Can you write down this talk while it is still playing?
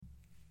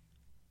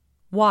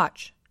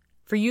Watch,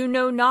 for you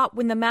know not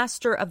when the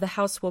master of the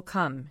house will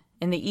come,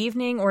 in the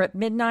evening, or at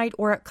midnight,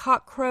 or at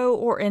cock-crow,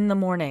 or in the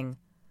morning,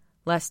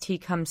 lest he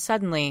come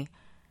suddenly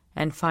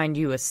and find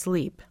you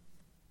asleep.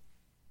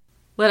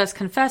 Let us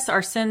confess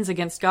our sins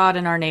against God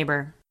and our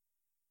neighbor.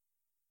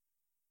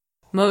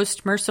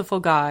 Most merciful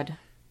God,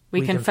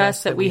 we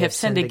confess that we have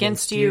sinned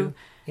against you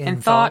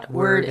in thought,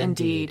 word, and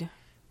deed,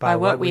 by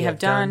what we have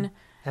done,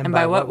 and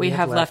by what we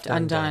have left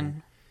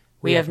undone.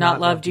 We have not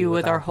loved you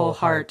with our whole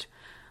heart.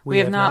 We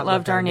have not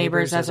loved our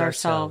neighbors as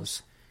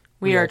ourselves.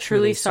 We are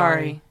truly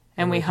sorry,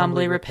 and we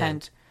humbly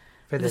repent.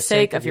 For the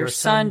sake of your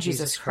Son,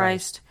 Jesus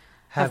Christ,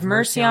 have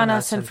mercy on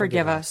us and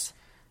forgive us,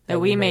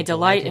 that we may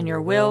delight in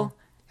your will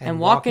and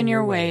walk in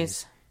your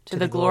ways, to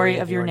the glory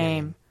of your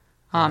name.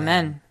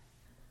 Amen.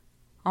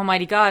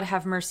 Almighty God,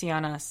 have mercy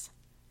on us.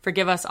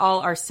 Forgive us all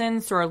our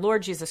sins through our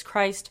Lord Jesus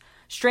Christ.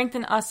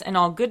 Strengthen us in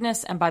all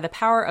goodness, and by the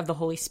power of the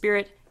Holy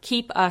Spirit,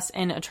 keep us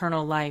in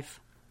eternal life.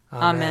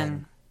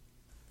 Amen.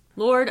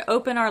 Lord,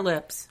 open our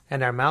lips,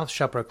 and our mouth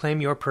shall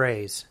proclaim your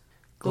praise.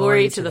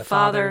 Glory to the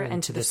Father,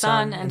 and to the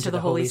Son, and to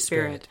the Holy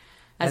Spirit,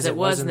 as it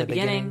was in the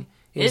beginning,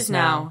 is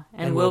now,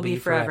 and will be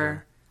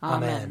forever.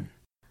 Amen.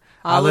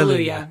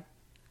 Alleluia.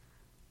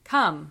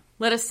 Come,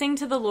 let us sing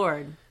to the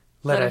Lord.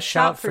 Let us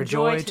shout for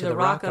joy to the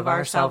rock of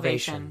our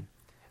salvation.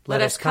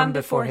 Let us come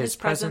before his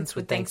presence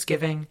with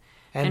thanksgiving,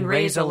 and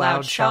raise a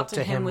loud shout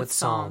to him with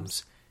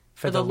psalms.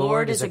 For the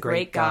Lord is a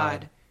great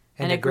God,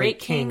 and a great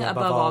King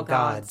above all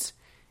gods.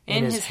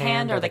 In his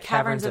hand are the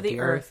caverns of the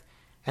earth,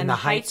 and the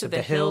heights of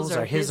the hills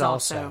are his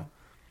also.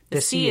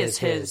 The sea is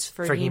his,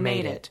 for he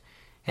made it,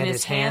 and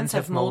his hands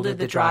have molded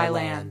the dry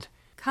land.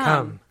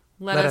 Come,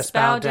 let us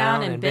bow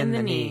down and bend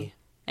the knee,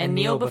 and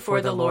kneel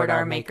before the Lord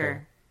our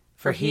Maker.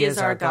 For he is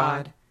our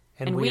God,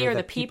 and we are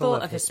the people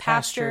of his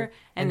pasture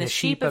and the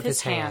sheep of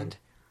his hand.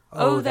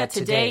 Oh, that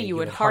today you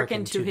would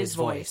hearken to his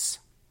voice.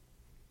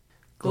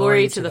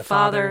 Glory to the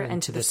Father,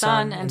 and to the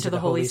Son, and to the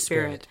Holy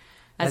Spirit,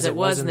 as it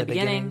was in the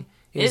beginning,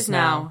 is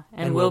now,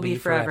 and will be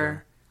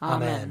forever.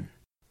 Amen.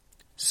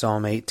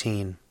 Psalm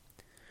 18.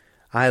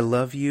 I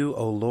love you,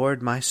 O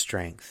Lord, my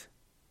strength.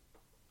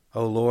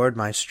 O Lord,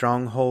 my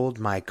stronghold,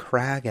 my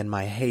crag, and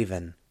my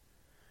haven,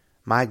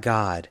 my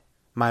God,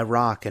 my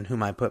rock in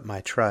whom I put my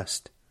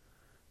trust,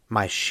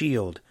 my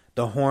shield,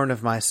 the horn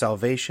of my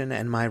salvation,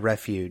 and my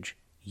refuge,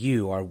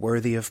 you are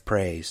worthy of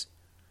praise.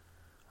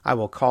 I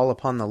will call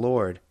upon the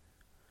Lord,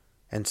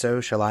 and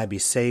so shall I be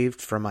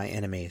saved from my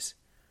enemies.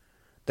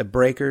 The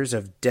breakers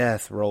of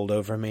death rolled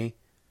over me,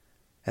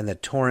 and the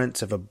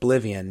torrents of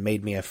oblivion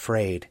made me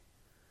afraid.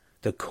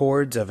 The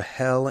cords of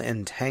hell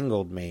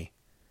entangled me,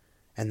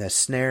 and the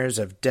snares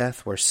of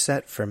death were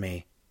set for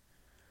me.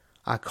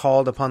 I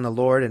called upon the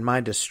Lord in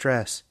my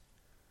distress,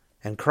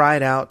 and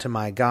cried out to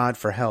my God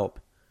for help.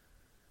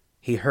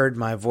 He heard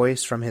my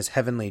voice from his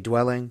heavenly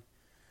dwelling.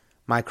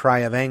 My cry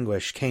of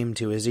anguish came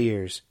to his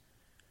ears.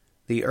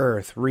 The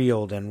earth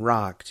reeled and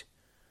rocked.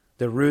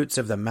 The roots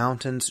of the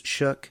mountains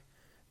shook.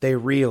 They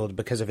reeled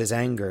because of his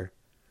anger.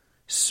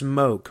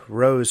 Smoke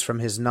rose from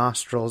his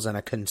nostrils, and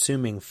a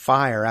consuming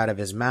fire out of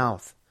his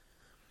mouth.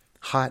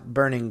 Hot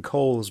burning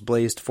coals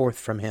blazed forth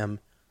from him.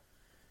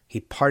 He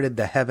parted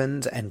the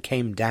heavens and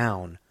came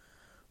down,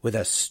 with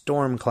a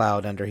storm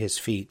cloud under his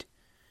feet.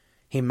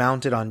 He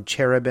mounted on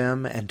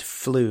cherubim and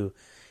flew.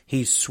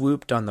 He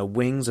swooped on the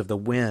wings of the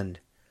wind.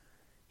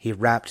 He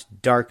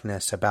wrapped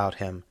darkness about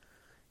him.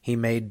 He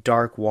made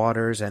dark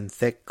waters and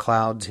thick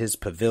clouds his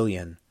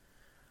pavilion.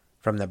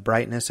 From the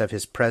brightness of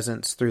his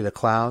presence through the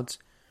clouds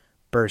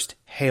burst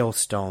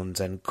hailstones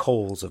and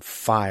coals of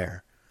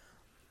fire.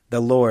 The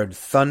Lord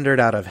thundered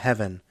out of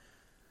heaven.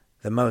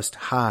 The Most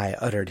High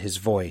uttered his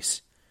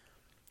voice.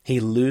 He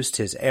loosed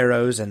his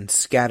arrows and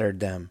scattered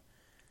them.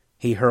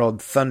 He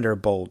hurled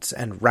thunderbolts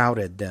and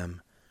routed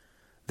them.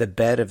 The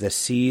bed of the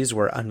seas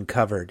were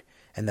uncovered,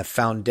 and the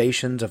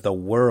foundations of the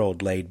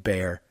world laid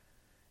bare.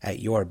 At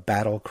your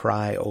battle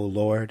cry, O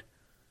Lord,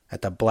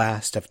 at the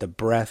blast of the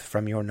breath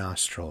from your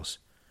nostrils.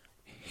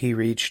 He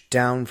reached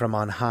down from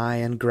on high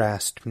and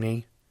grasped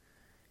me.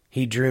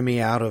 He drew me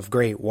out of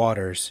great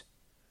waters.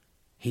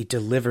 He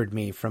delivered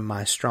me from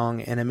my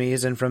strong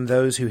enemies and from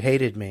those who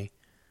hated me,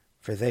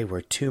 for they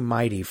were too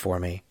mighty for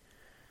me.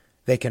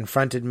 They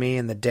confronted me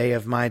in the day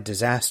of my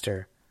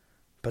disaster,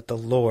 but the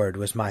Lord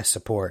was my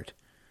support.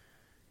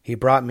 He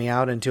brought me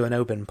out into an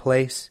open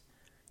place.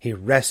 He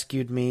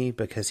rescued me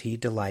because he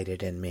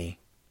delighted in me.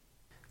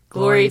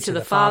 Glory to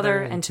the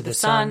Father, and to the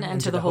Son,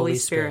 and to the Holy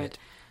Spirit,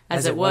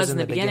 as it was in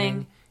the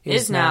beginning,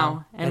 is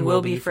now, and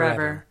will be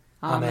forever.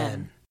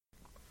 Amen.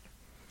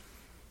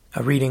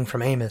 A reading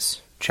from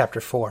Amos,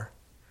 chapter 4.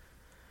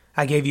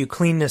 I gave you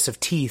cleanness of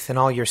teeth in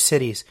all your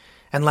cities,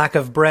 and lack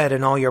of bread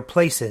in all your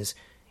places,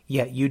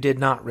 yet you did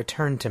not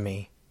return to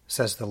me,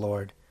 says the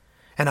Lord.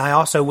 And I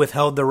also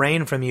withheld the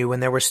rain from you when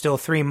there were still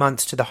 3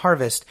 months to the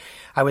harvest.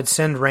 I would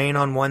send rain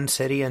on one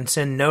city, and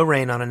send no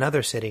rain on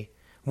another city.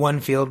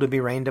 One field would be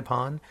rained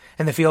upon,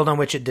 and the field on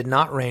which it did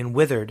not rain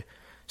withered.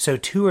 So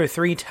 2 or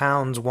 3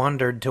 towns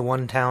wandered to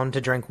one town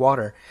to drink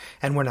water,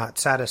 and were not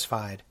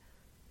satisfied.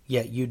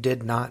 Yet you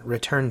did not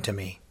return to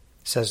me,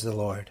 says the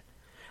Lord.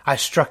 I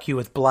struck you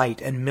with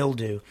blight and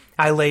mildew.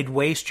 I laid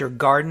waste your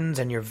gardens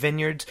and your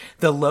vineyards.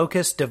 The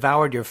locust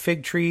devoured your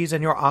fig trees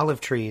and your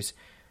olive trees.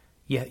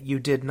 Yet you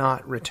did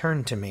not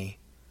return to me,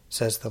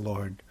 says the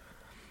Lord.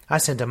 I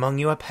sent among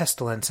you a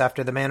pestilence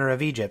after the manner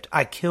of Egypt.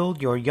 I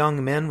killed your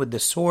young men with the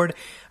sword.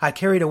 I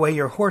carried away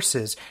your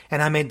horses,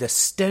 and I made the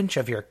stench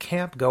of your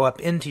camp go up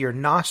into your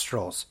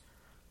nostrils.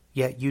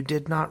 Yet you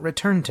did not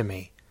return to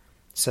me,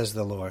 says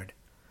the Lord.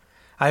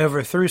 I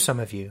overthrew some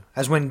of you,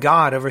 as when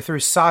God overthrew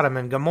Sodom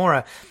and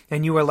Gomorrah,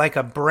 and you were like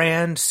a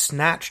brand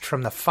snatched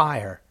from the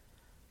fire.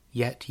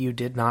 Yet you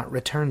did not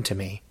return to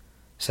me,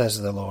 says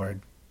the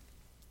Lord.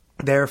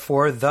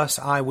 Therefore thus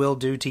I will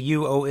do to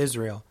you, O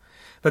Israel.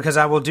 Because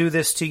I will do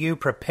this to you,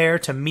 prepare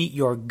to meet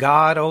your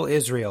God, O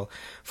Israel.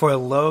 For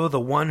lo, the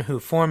one who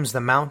forms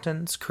the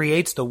mountains,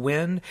 creates the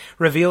wind,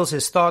 reveals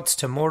his thoughts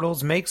to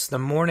mortals, makes the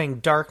morning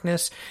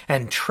darkness,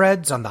 and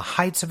treads on the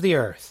heights of the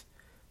earth.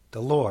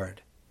 The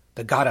Lord,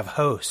 the God of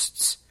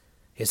hosts,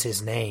 is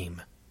his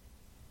name.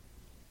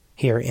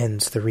 Here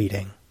ends the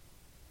reading.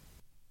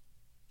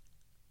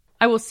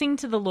 I will sing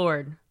to the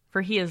Lord,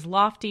 for he is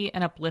lofty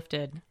and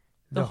uplifted.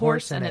 The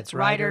horse and its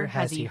rider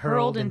has he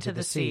hurled into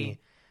the sea.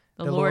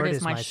 The Lord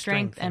is my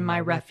strength and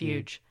my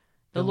refuge.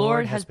 The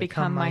Lord has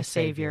become my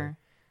Savior.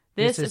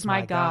 This is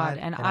my God,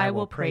 and I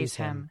will praise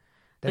him.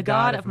 The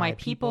God of my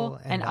people,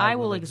 and I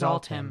will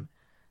exalt him.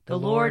 The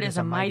Lord is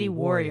a mighty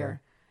warrior.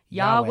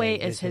 Yahweh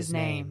is his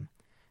name.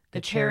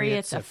 The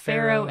chariots of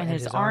Pharaoh and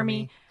his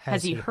army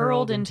has he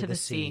hurled into the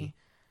sea.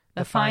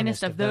 The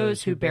finest of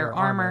those who bear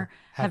armor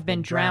have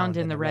been drowned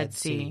in the Red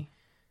Sea.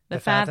 The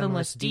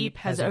fathomless deep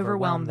has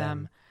overwhelmed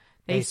them.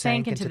 They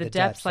sank into the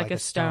depths like a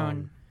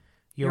stone.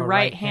 Your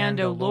right hand,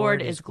 O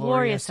Lord, is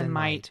glorious in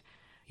might.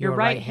 Your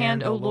right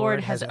hand, O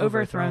Lord, has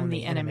overthrown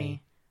the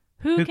enemy.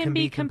 Who can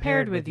be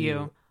compared with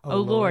you, O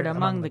Lord,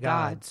 among the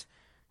gods?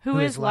 Who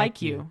is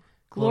like you,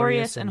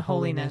 glorious in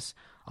holiness,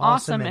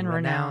 awesome in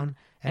renown,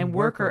 and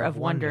worker of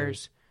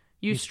wonders?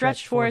 You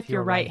stretched forth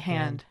your right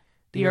hand.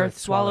 The earth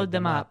swallowed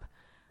them up.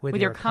 With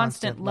your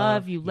constant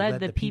love you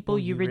led the people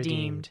you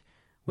redeemed.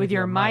 With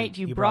your might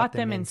you brought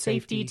them in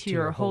safety to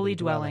your holy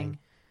dwelling.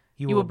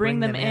 You will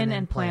bring them in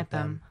and plant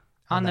them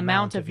on the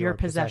mount of your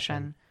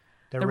possession,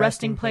 the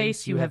resting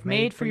place you have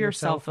made for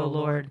yourself, O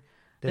Lord,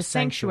 the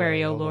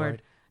sanctuary, O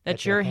Lord,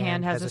 that your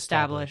hand has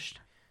established.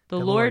 The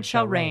Lord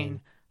shall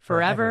reign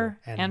forever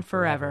and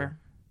forever.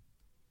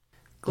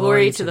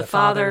 Glory to the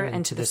Father,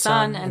 and to the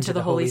Son, and to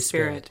the Holy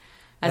Spirit,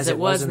 as it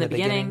was in the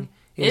beginning,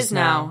 is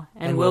now,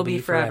 and will be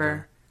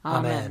forever.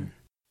 Amen.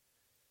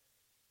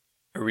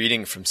 A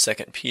reading from 2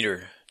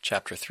 Peter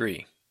chapter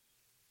 3.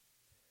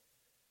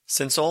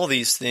 Since all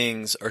these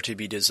things are to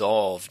be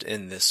dissolved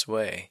in this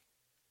way,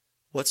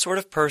 what sort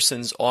of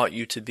persons ought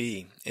you to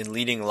be in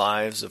leading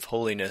lives of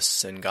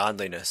holiness and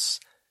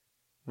godliness,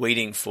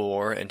 waiting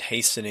for and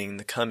hastening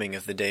the coming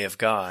of the day of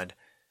God,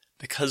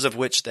 because of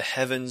which the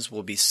heavens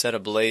will be set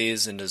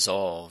ablaze and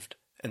dissolved,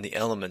 and the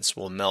elements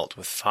will melt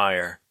with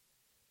fire?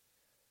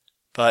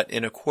 But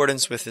in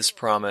accordance with this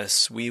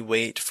promise, we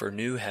wait for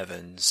new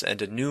heavens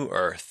and a new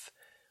earth,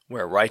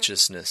 where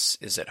righteousness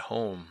is at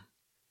home.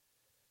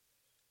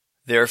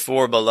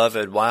 Therefore,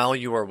 beloved, while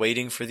you are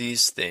waiting for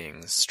these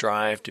things,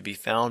 strive to be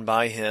found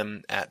by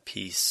him at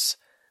peace,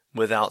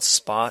 without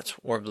spot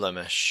or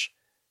blemish,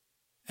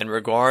 and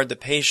regard the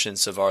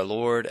patience of our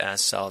Lord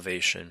as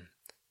salvation.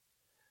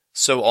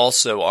 So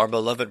also our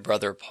beloved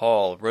brother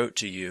Paul wrote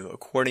to you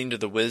according to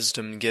the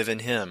wisdom given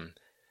him,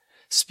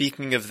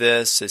 speaking of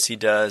this as he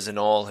does in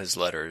all his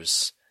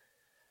letters.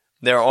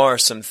 There are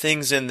some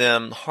things in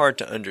them hard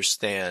to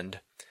understand,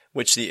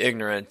 which the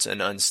ignorant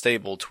and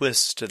unstable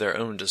twist to their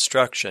own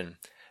destruction,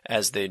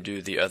 as they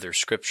do the other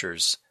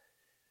scriptures.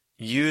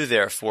 You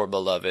therefore,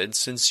 beloved,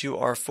 since you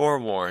are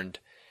forewarned,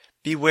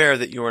 beware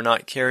that you are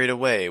not carried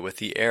away with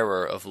the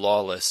error of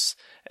lawless,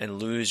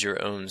 and lose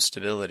your own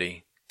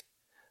stability,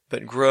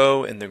 but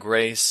grow in the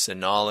grace and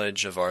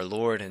knowledge of our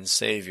Lord and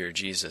Savior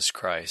Jesus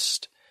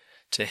Christ.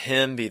 To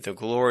him be the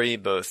glory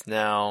both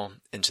now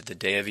and to the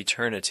day of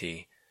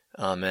eternity.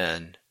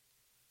 Amen.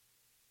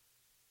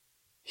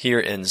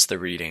 Here ends the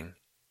reading.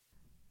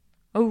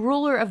 O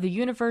ruler of the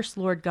universe,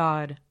 Lord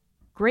God,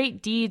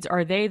 great deeds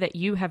are they that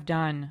you have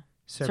done,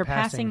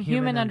 surpassing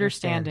human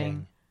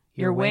understanding.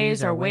 Your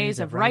ways are ways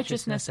of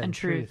righteousness and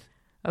truth,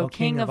 O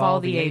King of all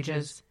the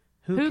ages.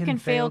 Who can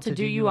fail to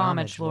do you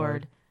homage,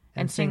 Lord,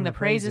 and sing the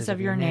praises of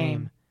your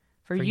name?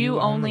 For you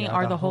only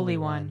are the Holy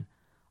One.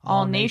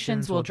 All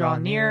nations will draw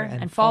near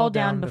and fall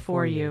down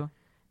before you,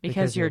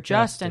 because your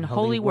just and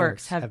holy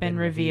works have been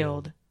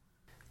revealed.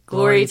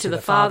 Glory to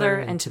the Father,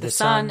 and to the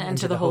Son, and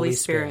to the Holy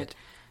Spirit,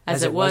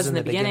 as it was in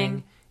the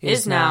beginning,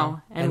 is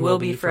now, and will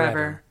be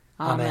forever.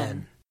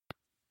 Amen.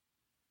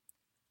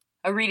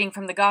 A reading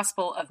from the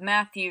Gospel of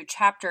Matthew,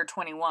 chapter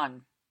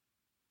 21.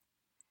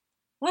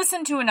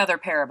 Listen to another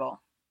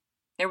parable.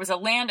 There was a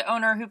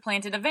landowner who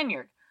planted a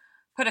vineyard,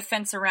 put a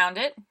fence around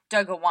it,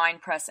 dug a wine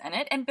press in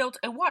it, and built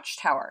a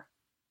watchtower.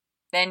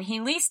 Then he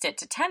leased it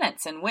to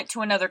tenants and went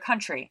to another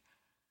country.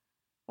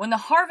 When the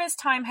harvest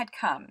time had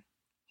come,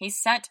 he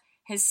sent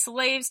his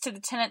slaves to the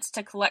tenants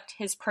to collect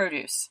his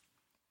produce.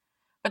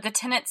 But the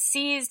tenants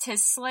seized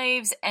his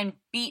slaves and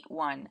beat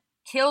one,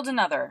 killed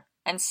another,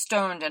 and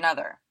stoned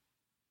another.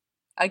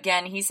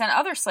 Again he sent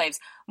other slaves,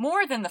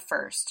 more than the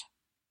first,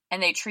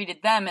 and they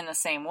treated them in the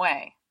same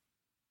way.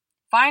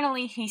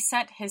 Finally he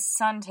sent his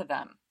son to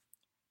them,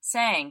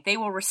 saying, "They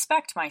will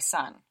respect my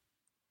son."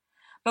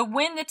 But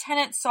when the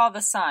tenants saw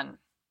the son,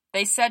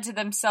 they said to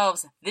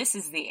themselves, "This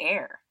is the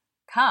heir.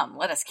 Come,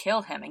 let us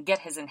kill him and get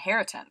his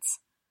inheritance."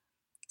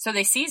 So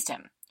they seized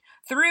him,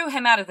 threw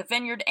him out of the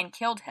vineyard, and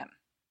killed him.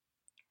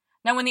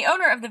 Now when the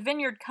owner of the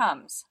vineyard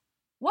comes,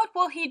 what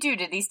will he do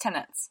to these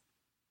tenants?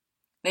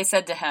 They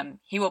said to him,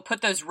 "He will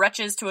put those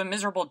wretches to a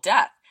miserable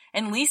death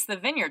and lease the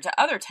vineyard to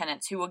other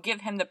tenants who will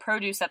give him the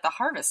produce at the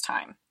harvest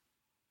time."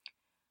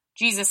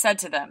 Jesus said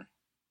to them,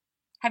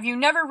 "Have you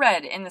never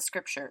read in the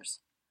Scriptures,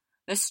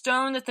 'The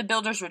stone that the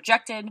builders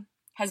rejected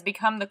has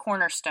become the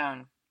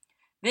cornerstone.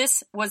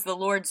 This was the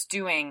Lord's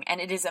doing,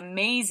 and it is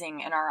amazing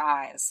in our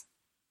eyes.'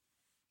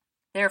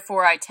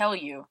 Therefore I tell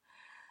you,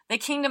 the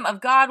kingdom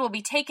of God will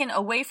be taken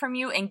away from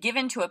you and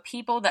given to a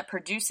people that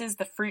produces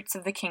the fruits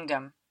of the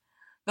kingdom.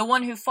 The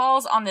one who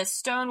falls on this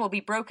stone will be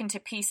broken to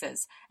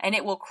pieces, and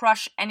it will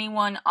crush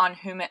anyone on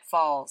whom it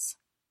falls."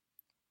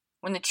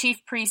 When the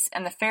chief priests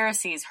and the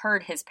Pharisees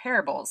heard his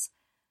parables,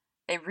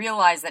 they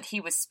realized that he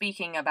was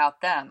speaking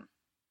about them.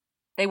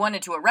 They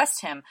wanted to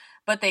arrest him,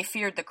 but they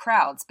feared the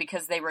crowds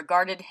because they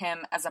regarded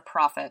him as a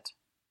prophet.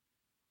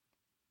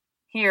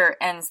 Here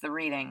ends the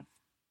reading.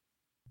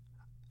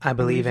 I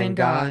believe in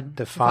God,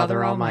 the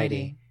Father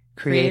Almighty,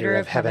 creator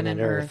of heaven and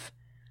earth.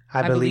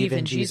 I believe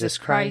in Jesus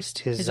Christ,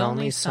 his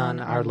only Son,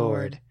 our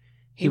Lord.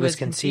 He was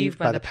conceived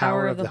by the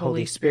power of the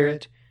Holy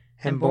Spirit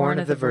and born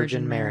of the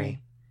Virgin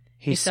Mary.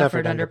 He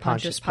suffered under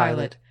Pontius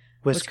Pilate,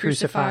 was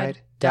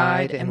crucified,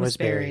 died, and was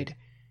buried.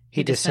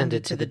 He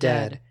descended to the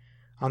dead.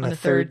 On the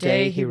third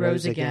day he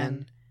rose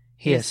again.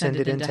 He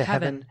ascended into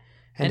heaven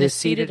and is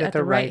seated at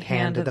the right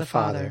hand of the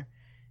Father.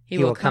 He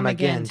will come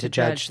again to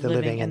judge the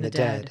living and the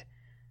dead.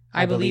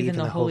 I believe in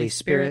the Holy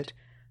Spirit,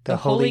 the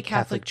Holy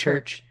Catholic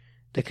Church,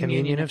 the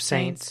communion of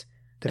saints,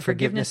 the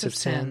forgiveness of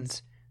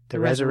sins, the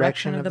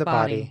resurrection of the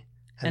body,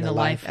 and the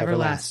life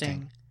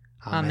everlasting.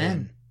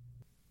 Amen.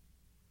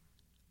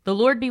 The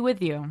Lord be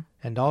with you.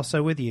 And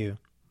also with you.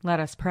 Let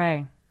us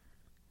pray.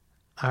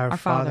 Our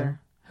Father,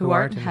 who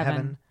art in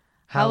heaven,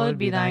 hallowed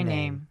be thy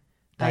name.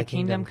 Thy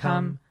kingdom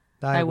come,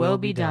 thy will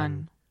be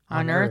done,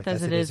 on earth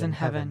as it is in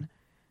heaven.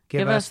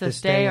 Give us this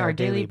day our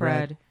daily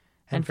bread,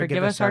 and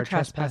forgive us our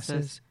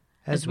trespasses,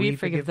 as we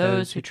forgive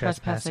those who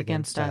trespass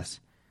against us.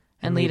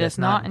 And lead us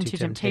not into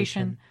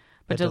temptation,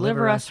 but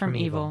deliver us from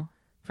evil.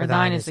 For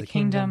thine is the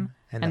kingdom,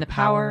 and the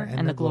power,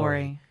 and the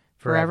glory,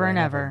 forever and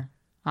ever.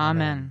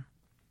 Amen.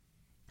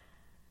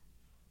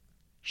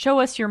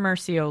 Show us your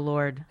mercy, O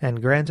Lord. And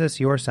grant us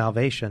your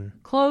salvation.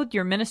 Clothe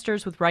your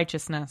ministers with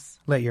righteousness.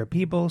 Let your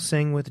people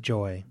sing with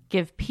joy.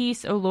 Give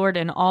peace, O Lord,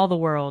 in all the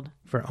world.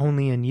 For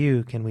only in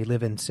you can we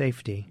live in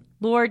safety.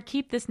 Lord,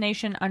 keep this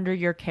nation under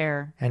your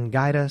care. And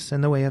guide us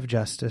in the way of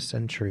justice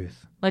and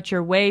truth. Let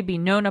your way be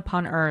known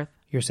upon earth.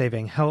 Your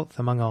saving health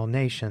among all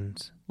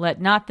nations.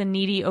 Let not the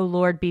needy, O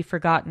Lord, be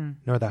forgotten.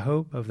 Nor the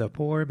hope of the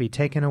poor be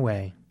taken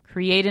away.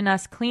 Create in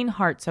us clean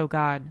hearts, O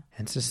God.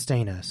 And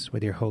sustain us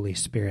with your Holy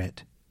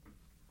Spirit.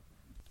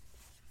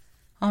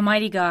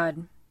 Almighty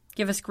God,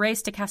 give us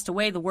grace to cast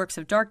away the works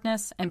of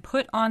darkness and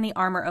put on the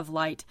armor of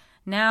light,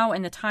 now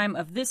in the time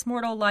of this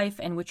mortal life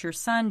in which your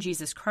Son,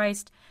 Jesus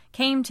Christ,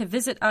 came to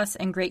visit us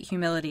in great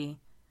humility,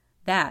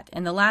 that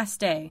in the last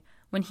day,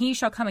 when he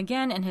shall come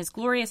again in his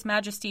glorious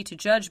majesty to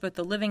judge both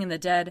the living and the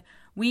dead,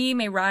 we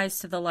may rise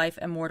to the life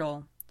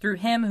immortal, through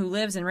him who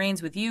lives and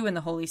reigns with you in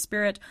the Holy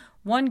Spirit,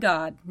 one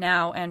God,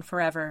 now and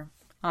forever.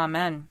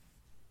 Amen.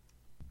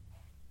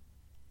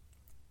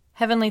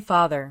 Heavenly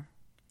Father,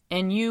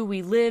 in you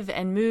we live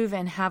and move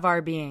and have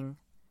our being.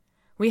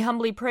 We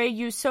humbly pray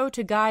you so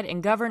to guide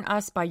and govern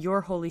us by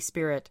your Holy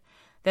Spirit,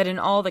 that in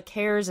all the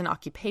cares and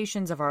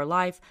occupations of our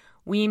life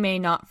we may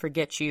not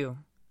forget you,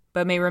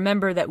 but may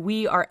remember that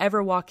we are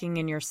ever walking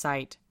in your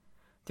sight.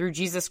 Through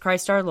Jesus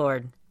Christ our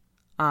Lord.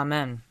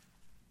 Amen.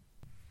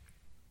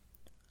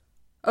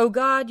 O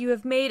God, you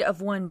have made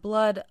of one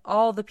blood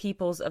all the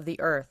peoples of the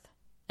earth,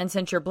 and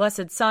sent your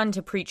blessed Son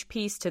to preach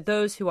peace to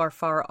those who are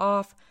far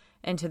off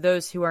and to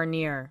those who are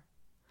near.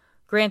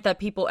 Grant that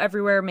people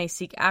everywhere may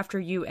seek after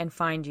you and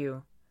find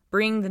you.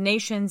 Bring the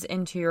nations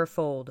into your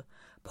fold.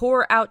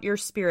 Pour out your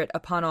Spirit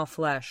upon all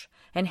flesh,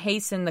 and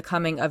hasten the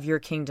coming of your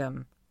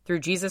kingdom. Through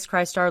Jesus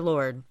Christ our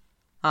Lord.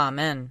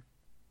 Amen.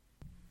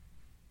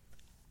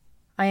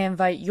 I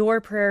invite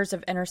your prayers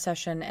of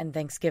intercession and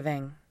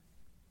thanksgiving.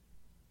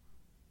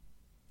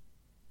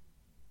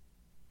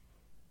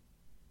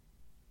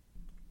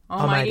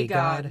 Almighty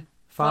God,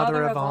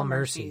 Father of all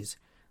mercies,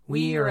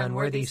 we, your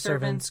unworthy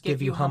servants,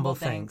 give you humble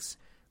thanks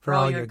for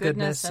all your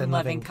goodness and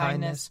loving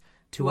kindness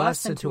to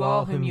us and to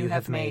all whom you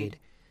have made.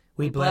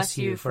 We bless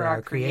you for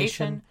our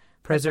creation,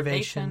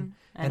 preservation,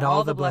 and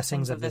all the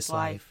blessings of this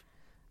life,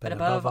 but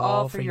above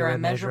all for your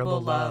immeasurable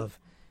love,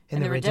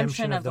 in the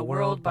redemption of the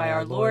world by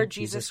our Lord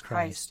Jesus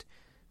Christ,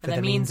 for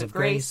the means of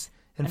grace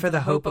and for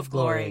the hope of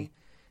glory.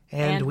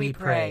 And we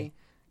pray,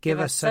 give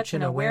us such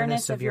an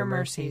awareness of your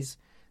mercies,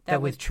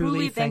 that with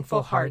truly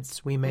thankful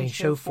hearts we may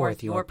show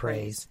forth your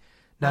praise,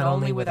 not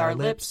only with our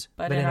lips,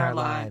 but in our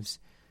lives,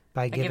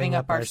 by giving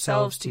up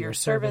ourselves to your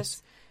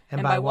service,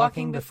 and by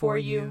walking before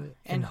you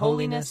in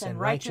holiness and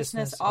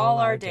righteousness all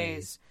our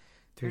days,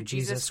 through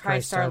Jesus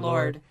Christ our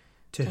Lord,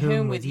 to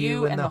whom with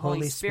you and the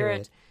Holy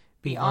Spirit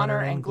be honor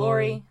and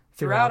glory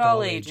throughout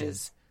all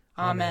ages.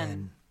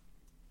 Amen.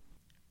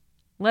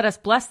 Let us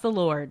bless the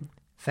Lord.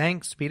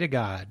 Thanks be to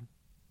God.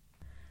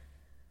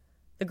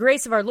 The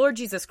grace of our Lord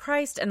Jesus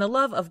Christ and the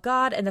love of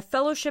God and the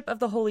fellowship of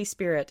the Holy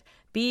Spirit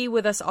be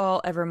with us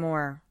all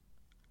evermore.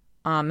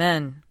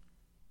 Amen.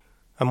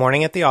 A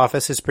Morning at the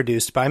Office is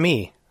produced by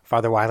me,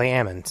 Father Wiley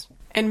Ammons.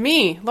 And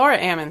me, Laura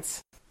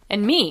Ammons.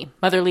 And me,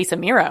 Mother Lisa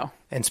Meirow.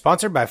 And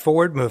sponsored by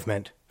Forward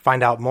Movement.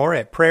 Find out more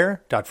at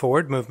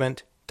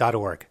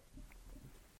prayer.forwardmovement.org.